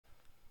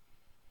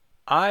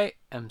I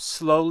am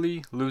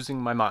slowly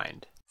losing my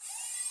mind.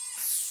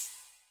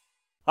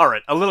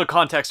 Alright, a little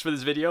context for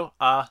this video.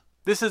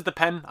 This is the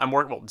pen I'm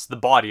working, well, it's the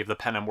body of the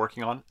pen I'm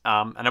working on.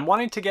 And I'm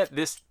wanting to get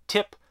this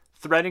tip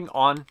threading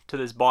on to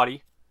this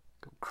body,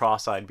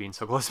 cross-eyed being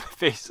so close to my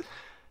face,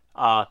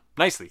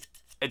 nicely.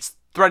 It's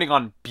threading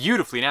on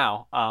beautifully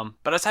now,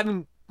 but I was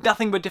having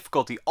nothing but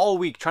difficulty all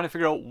week trying to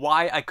figure out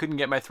why I couldn't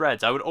get my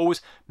threads. I would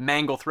always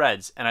mangle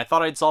threads, and I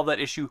thought I'd solved that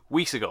issue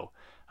weeks ago.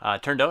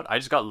 Turned out I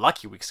just got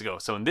lucky weeks ago.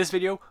 So in this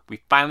video,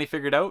 we finally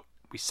figured out,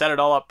 we set it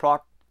all up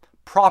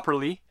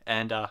properly,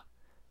 and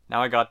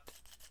now I got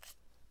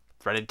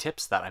threaded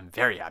tips that I'm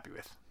very happy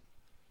with.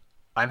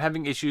 I'm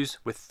having issues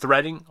with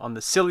threading on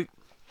the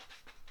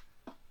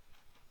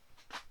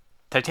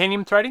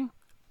titanium threading,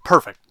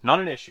 perfect, not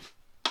an issue.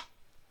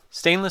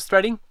 Stainless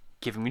threading,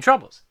 giving me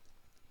troubles.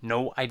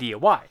 No idea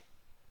why.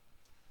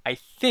 I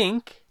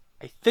think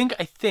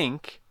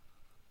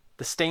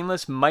the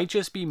stainless might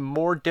just be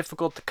more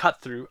difficult to cut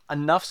through,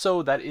 enough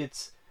so that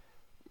it's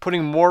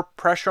putting more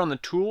pressure on the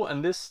tool,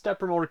 and this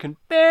stepper motor can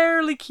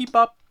barely keep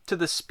up to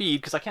the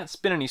speed because I can't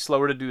spin any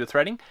slower to do the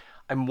threading.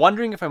 I'm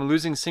wondering if I'm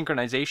losing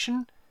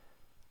synchronization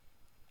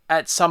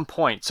at some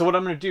point. So what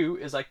I'm going to do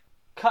is I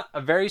cut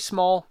a very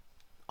small,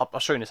 I'll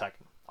show you in a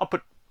second. I'll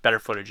put better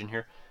footage in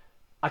here.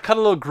 I cut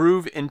a little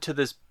groove into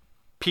this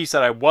piece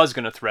that I was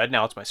going to thread.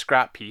 Now it's my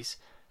scrap piece.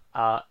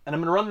 And I'm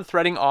going to run the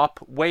threading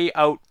op way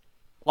out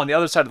on the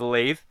other side of the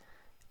lathe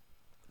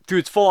through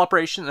its full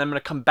operation, and I'm going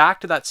to come back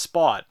to that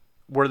spot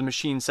where the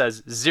machine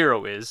says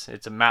 0 is.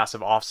 It's a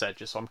massive offset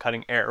just so I'm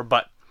cutting air,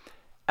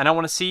 and I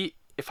want to see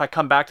if I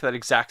come back to that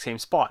exact same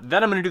spot.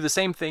 Then I'm going to do the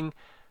same thing,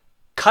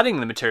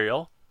 cutting the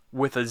material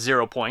with a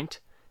 0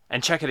 point,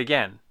 and check it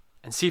again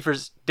and see if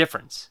there's a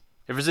difference.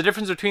 If there's a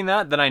difference between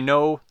that, then I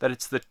know that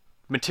it's the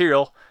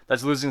material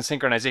that's losing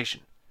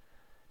synchronization.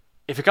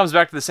 If it comes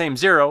back to the same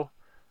 0,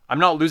 I'm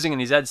not losing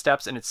any Z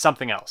steps and it's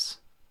something else.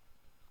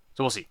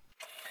 So we'll see.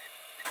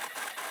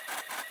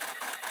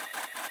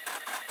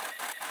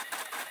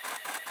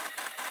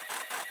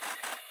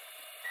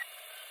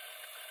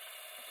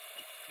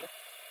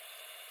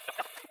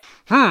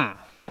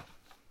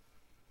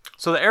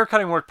 So the air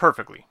cutting worked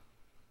perfectly.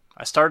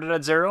 I started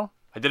at 0.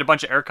 I did a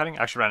bunch of air cutting.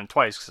 I actually ran it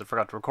twice because I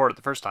forgot to record it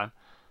the first time.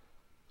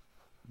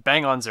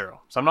 Bang on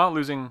 0. So I'm not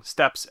losing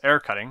steps air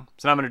cutting.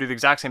 So now I'm going to do the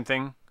exact same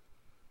thing,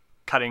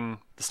 cutting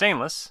the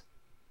stainless.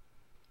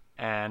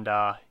 And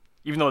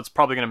even though it's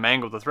probably going to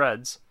mangle the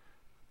threads,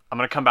 I'm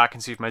going to come back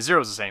and see if my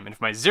 0 is the same. And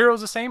if my 0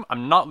 is the same,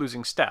 I'm not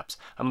losing steps.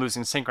 I'm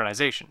losing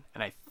synchronization.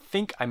 And I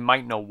think I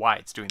might know why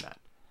it's doing that.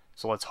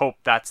 So let's hope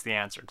that's the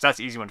answer, because that's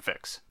the easy one to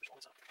fix.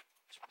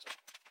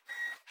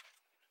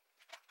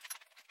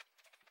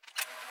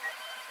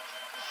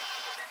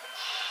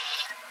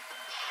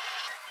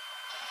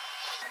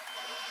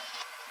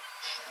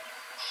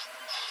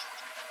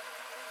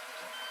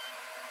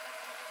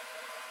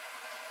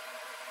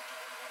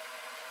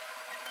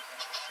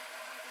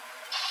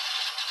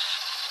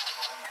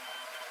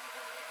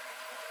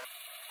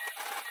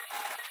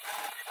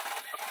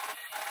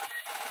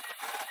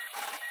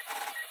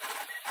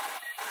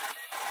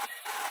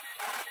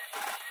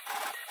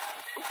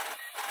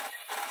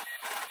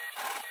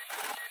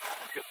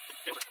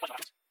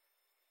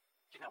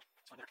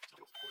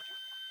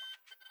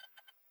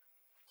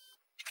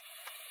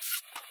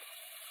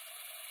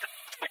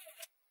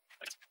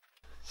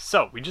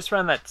 So we just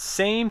ran that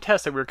same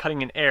test that we were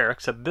cutting in air,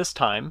 except this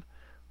time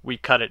we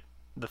cut it,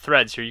 the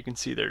threads here, you can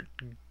see they're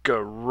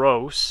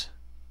gross.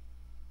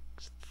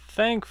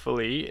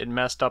 Thankfully it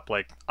messed up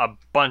like a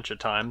bunch of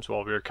times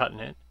while we were cutting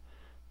it,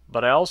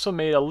 but I also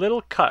made a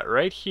little cut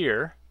right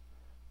here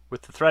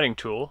with the threading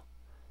tool,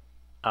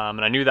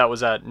 and I knew that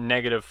was at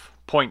negative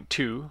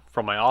 0.2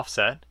 from my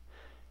offset,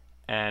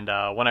 and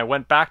when I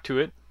went back to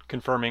it,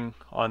 confirming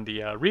on the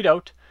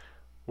readout,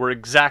 we're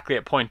exactly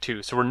at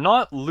 0.2, so we're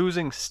not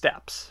losing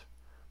steps.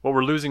 What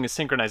we're losing is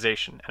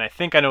synchronization, and I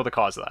think I know the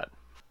cause of that.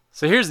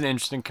 So here's an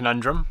interesting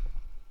conundrum.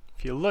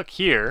 If you look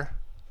here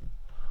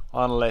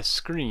on the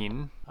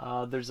screen,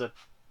 there's a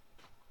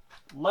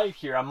light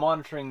here. I'm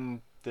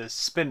monitoring the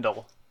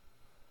spindle,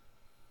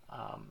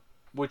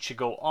 which should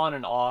go on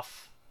and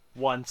off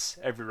once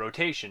every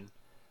rotation.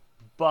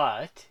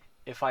 But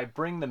if I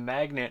bring the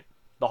magnet,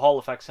 the Hall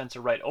effect sensor,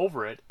 right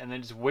over it, and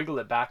then just wiggle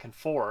it back and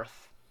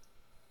forth,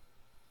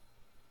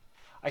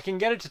 I can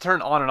get it to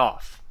turn on and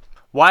off.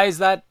 Why is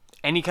that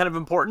any kind of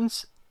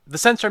importance? The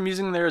sensor I'm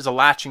using there is a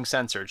latching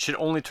sensor. It should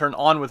only turn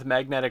on with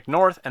magnetic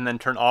north and then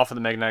turn off with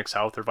the magnetic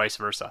south, or vice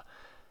versa.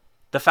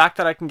 The fact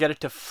that I can get it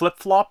to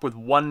flip-flop with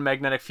one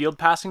magnetic field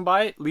passing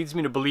by it leads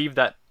me to believe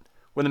that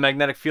when the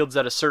magnetic field's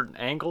at a certain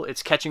angle,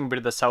 it's catching a bit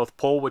of the south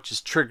pole, which is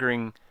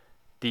triggering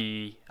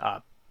the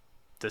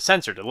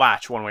sensor to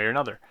latch one way or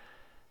another.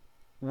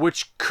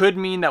 Which could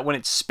mean that when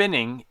it's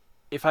spinning,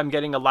 if I'm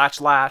getting a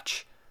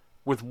latch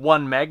with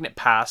one magnet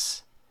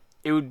pass,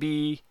 it would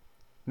be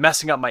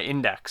messing up my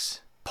index,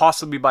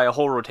 possibly by a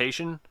whole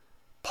rotation,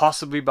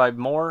 possibly by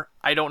more,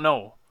 I don't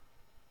know.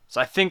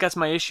 So I think that's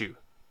my issue.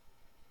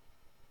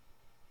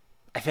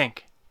 I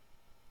think.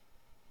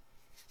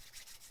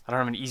 I don't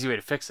have an easy way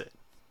to fix it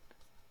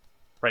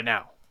right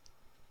now.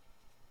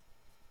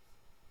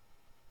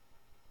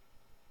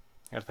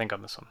 I gotta think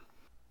on this one.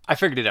 I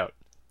figured it out.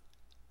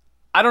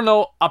 I don't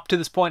know up to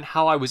this point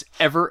how I was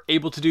ever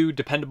able to do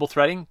dependable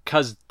threading,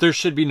 because there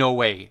should be no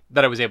way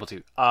that I was able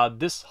to.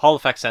 This Hall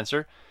effect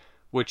sensor,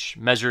 which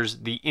measures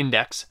the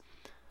index,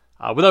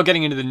 without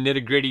getting into the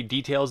nitty-gritty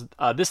details,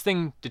 this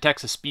thing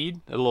detects a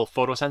speed. A little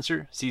photo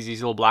sensor sees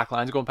these little black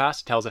lines going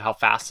past, tells it how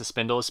fast the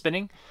spindle is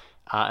spinning,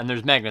 and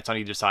there's magnets on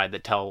either side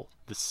that tell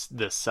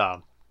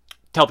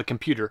tell the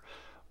computer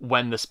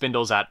when the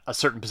spindle's at a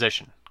certain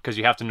position, because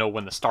you have to know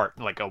when the start,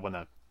 like when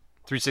the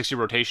 360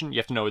 rotation, you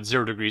have to know it's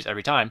 0 degrees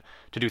every time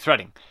to do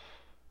threading.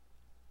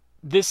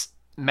 This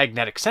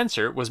magnetic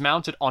sensor was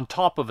mounted on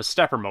top of a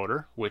stepper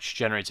motor, which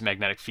generates a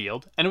magnetic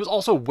field, and it was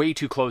also way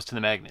too close to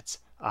the magnets.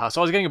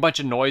 So I was getting a bunch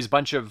of noise,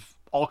 bunch of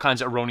all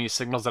kinds of erroneous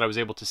signals that I was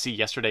able to see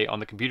yesterday on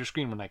the computer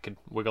screen when I could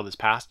wiggle this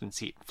past and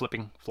see it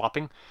flipping,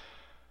 flopping.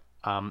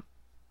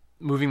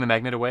 Moving the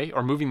magnet away,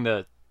 or moving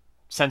the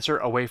sensor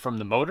away from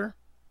the motor,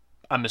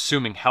 I'm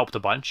assuming helped a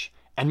bunch,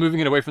 and moving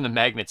it away from the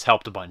magnets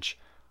helped a bunch.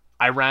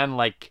 I ran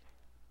like,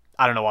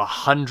 I don't know,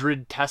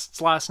 100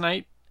 tests last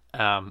night,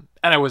 and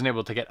I wasn't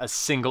able to get a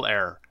single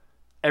error.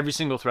 Every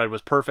single thread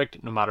was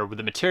perfect, no matter with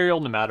the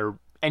material, no matter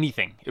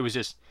anything. It was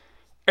just,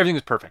 everything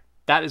was perfect.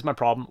 That is my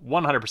problem,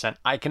 100%.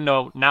 I can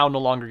now no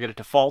longer get it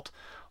to fault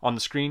on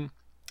the screen.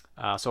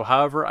 So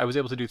however I was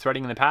able to do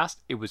threading in the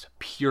past, it was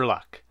pure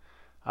luck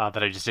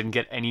that I just didn't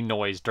get any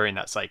noise during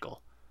that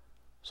cycle.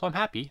 So I'm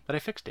happy that I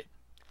fixed it.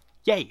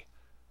 Yay!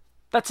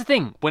 That's the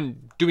thing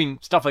when doing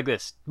stuff like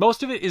this.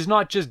 Most of it is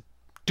not just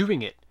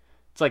doing it.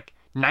 It's like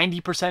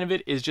 90% of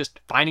it is just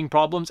finding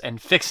problems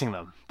and fixing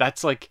them.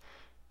 That's like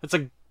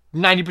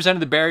 90% of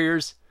the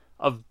barriers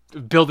of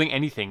building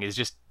anything, is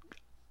just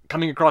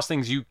coming across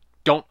things you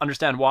don't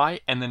understand why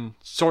and then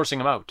sourcing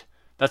them out.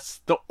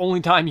 That's the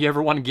only time you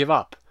ever want to give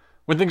up.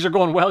 When things are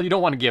going well, you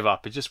don't want to give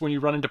up. It's just when you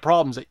run into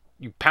problems that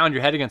you pound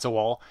your head against a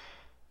wall,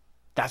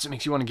 that's what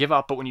makes you want to give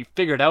up. But when you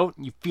figure it out,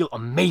 you feel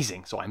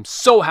amazing. So I'm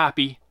so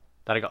happy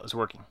that I got this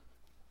working.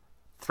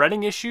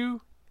 Threading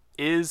issue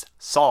is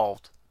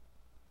solved.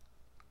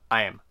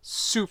 I am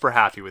super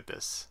happy with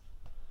this.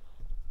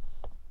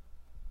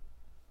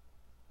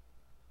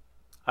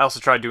 I also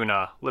tried doing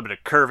a little bit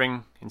of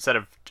curving instead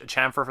of a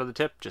chamfer for the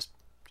tip, just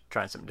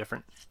trying something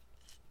different.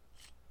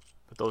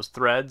 But those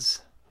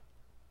threads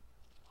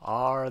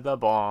are the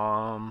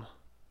bomb.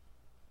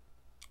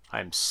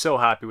 I'm so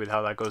happy with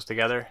how that goes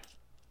together.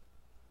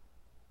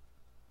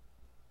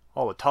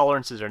 All the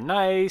tolerances are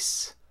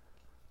nice.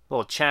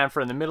 Little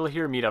chamfer in the middle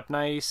here, meet up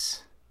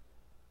nice.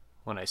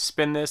 When I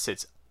spin this,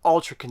 it's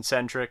ultra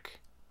concentric.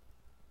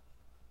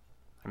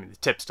 I mean, the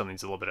tip still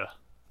needs a little bit of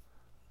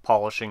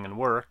polishing and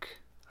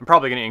work. I'm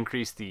probably going to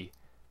increase the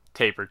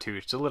taper too.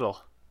 It's a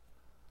little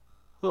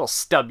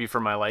stubby for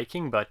my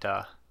liking, but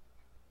I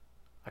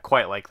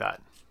quite like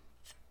that.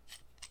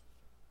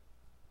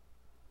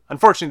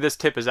 Unfortunately, this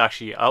tip is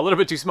actually a little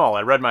bit too small.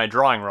 I read my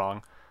drawing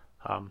wrong.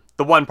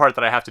 The one part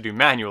that I have to do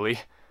manually,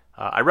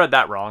 I read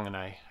that wrong, and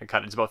I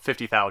cut it. It's about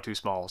 50 thou too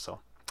small, so.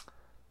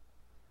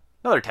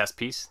 Another test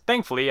piece.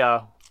 Thankfully,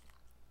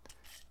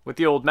 with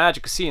the old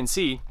magic of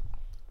CNC,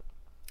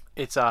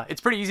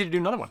 it's pretty easy to do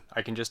another one.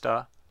 I can just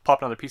pop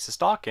another piece of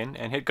stock in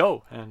and hit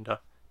go, and it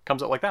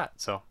comes out like that.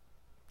 So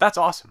that's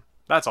awesome.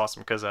 That's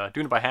awesome, because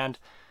doing it by hand,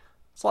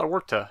 it's a lot of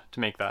work to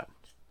make that.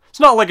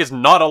 It's not like it's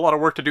not a lot of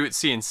work to do at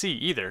CNC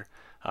either.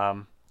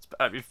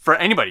 For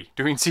anybody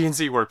doing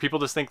CNC work, people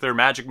just think they're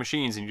magic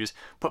machines and you just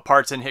put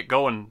parts in, hit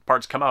go, and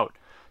parts come out.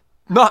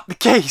 Not the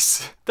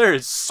case. There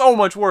is so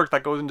much work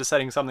that goes into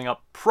setting something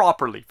up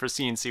properly for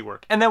CNC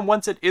work. And then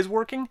once it is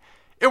working,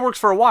 it works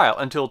for a while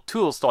until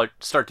tools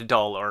start to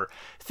dull, or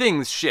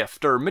things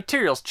shift, or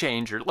materials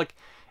change, or like,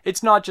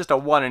 it's not just a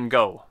one and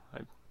go.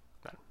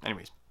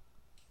 Anyways,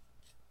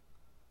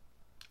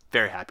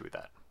 very happy with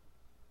that.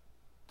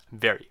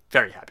 Very,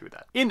 very happy with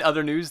that. In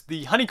other news,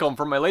 the honeycomb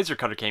from my laser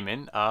cutter came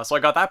in, so I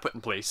got that put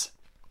in place.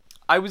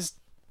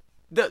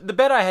 The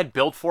bed I had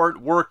built for it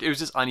worked, it was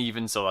just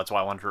uneven, so that's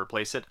why I wanted to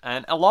replace it.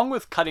 And along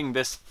with cutting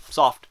this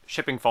soft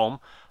shipping foam,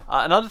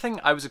 another thing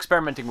I was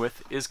experimenting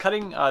with is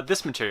cutting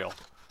this material.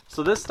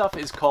 So this stuff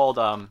is called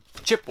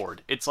chipboard.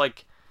 It's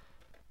like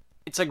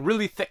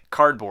really thick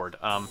cardboard.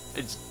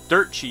 It's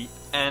dirt cheap,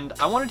 and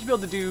I wanted to be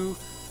able to do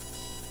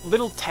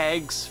little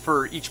tags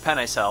for each pen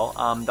I sell.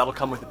 That'll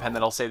come with the pen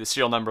that'll say the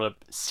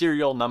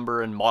serial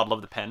number and model of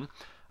the pen.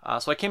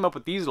 So I came up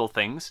with these little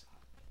things,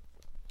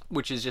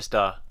 which is just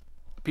a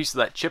piece of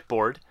that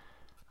chipboard.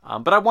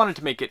 But I wanted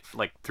to make it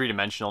like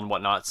three-dimensional and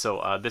whatnot.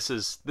 So this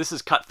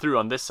is cut through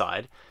on this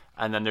side,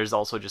 and then there's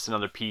also just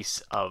another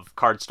piece of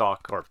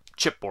cardstock or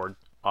chipboard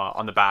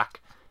on the back.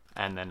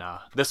 And then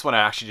this one I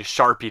actually just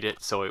Sharpied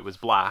it so it was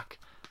black.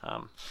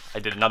 I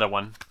did another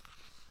one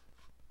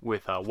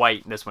with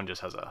white, and this one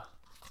just has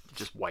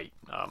just white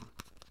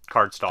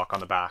cardstock on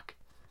the back.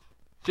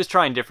 Just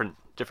trying different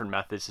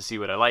methods to see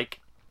what I like.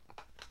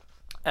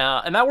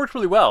 And that worked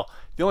really well.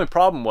 The only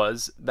problem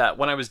was that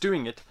when I was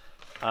doing it,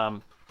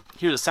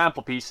 here's a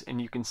sample piece, and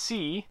you can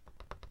see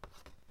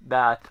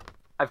that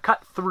I've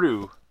cut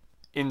through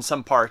in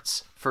some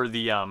parts for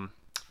the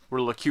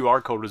where the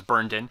QR code was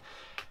burned in.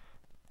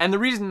 And the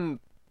reason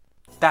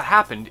that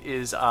happened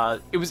is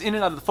it was in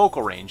and out of the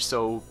focal range.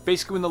 So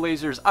basically when the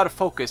laser is out of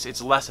focus,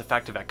 it's less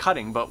effective at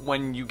cutting, but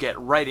when you get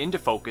right into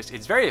focus,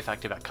 it's very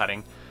effective at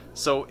cutting.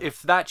 So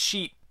if that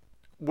sheet,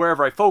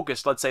 wherever I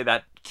focused, let's say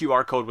that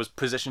QR code was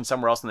positioned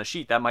somewhere else on the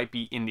sheet, that might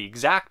be in the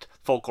exact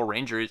focal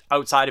range or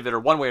outside of it or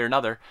one way or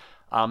another.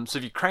 So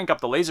if you crank up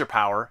the laser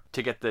power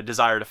to get the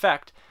desired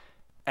effect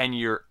and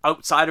you're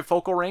outside of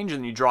focal range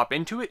and you drop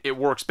into it, it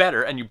works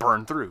better and you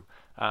burn through.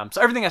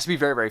 So everything has to be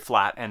very, very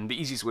flat, and the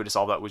easiest way to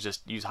solve that was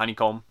just use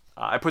honeycomb.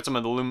 I put some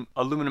of the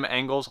aluminum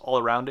angles all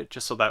around it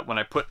just so that when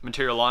I put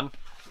material on,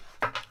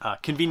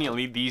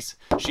 conveniently these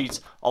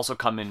sheets also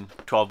come in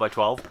 12 by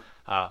 12.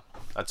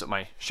 That's what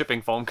my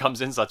shipping foam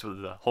comes in, so that's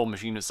what the whole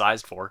machine is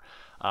sized for.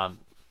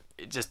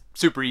 It's just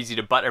super easy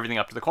to butt everything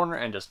up to the corner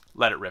and just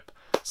let it rip.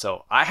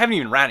 So I haven't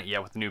even ran it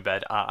yet with the new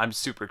bed. I'm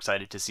super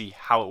excited to see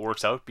how it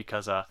works out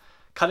because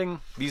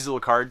cutting these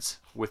little cards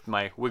with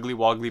my wiggly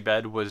woggly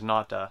bed was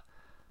not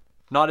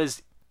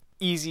as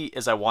easy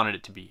as I wanted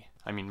it to be.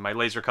 I mean, my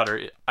laser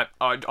cutter,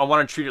 I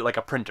want to treat it like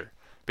a printer.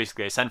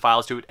 Basically, I send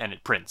files to it and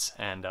it prints.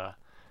 And to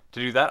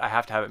do that, I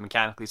have to have it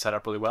mechanically set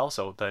up really well,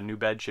 so the new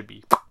bed should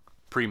be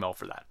primo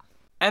for that.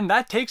 And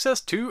that takes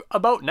us to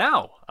about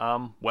now,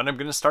 when I'm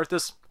going to start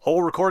this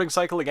whole recording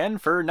cycle again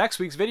for next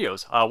week's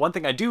videos. One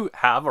thing I do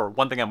have, or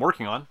one thing I'm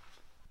working on,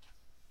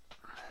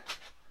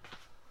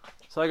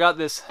 so I got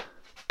this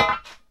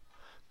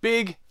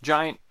big,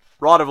 giant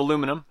rod of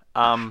aluminum,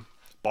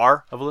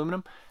 bar of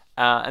aluminum,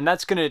 and I'm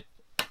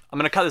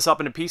gonna cut this up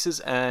into pieces,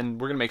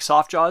 and we're gonna make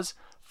soft jaws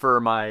for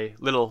my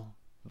little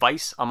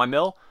vise on my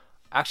mill.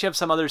 I actually have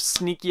some other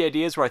sneaky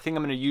ideas where I think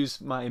I'm gonna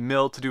use my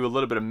mill to do a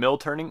little bit of mill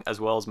turning as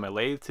well as my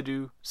lathe to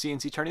do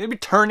CNC turning. There'll be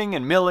turning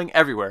and milling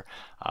everywhere,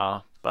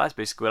 but that's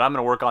basically what I'm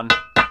gonna work on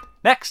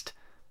next.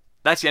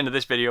 That's the end of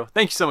this video.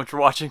 Thank you so much for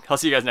watching. I'll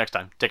see you guys next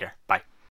time. Take care. Bye.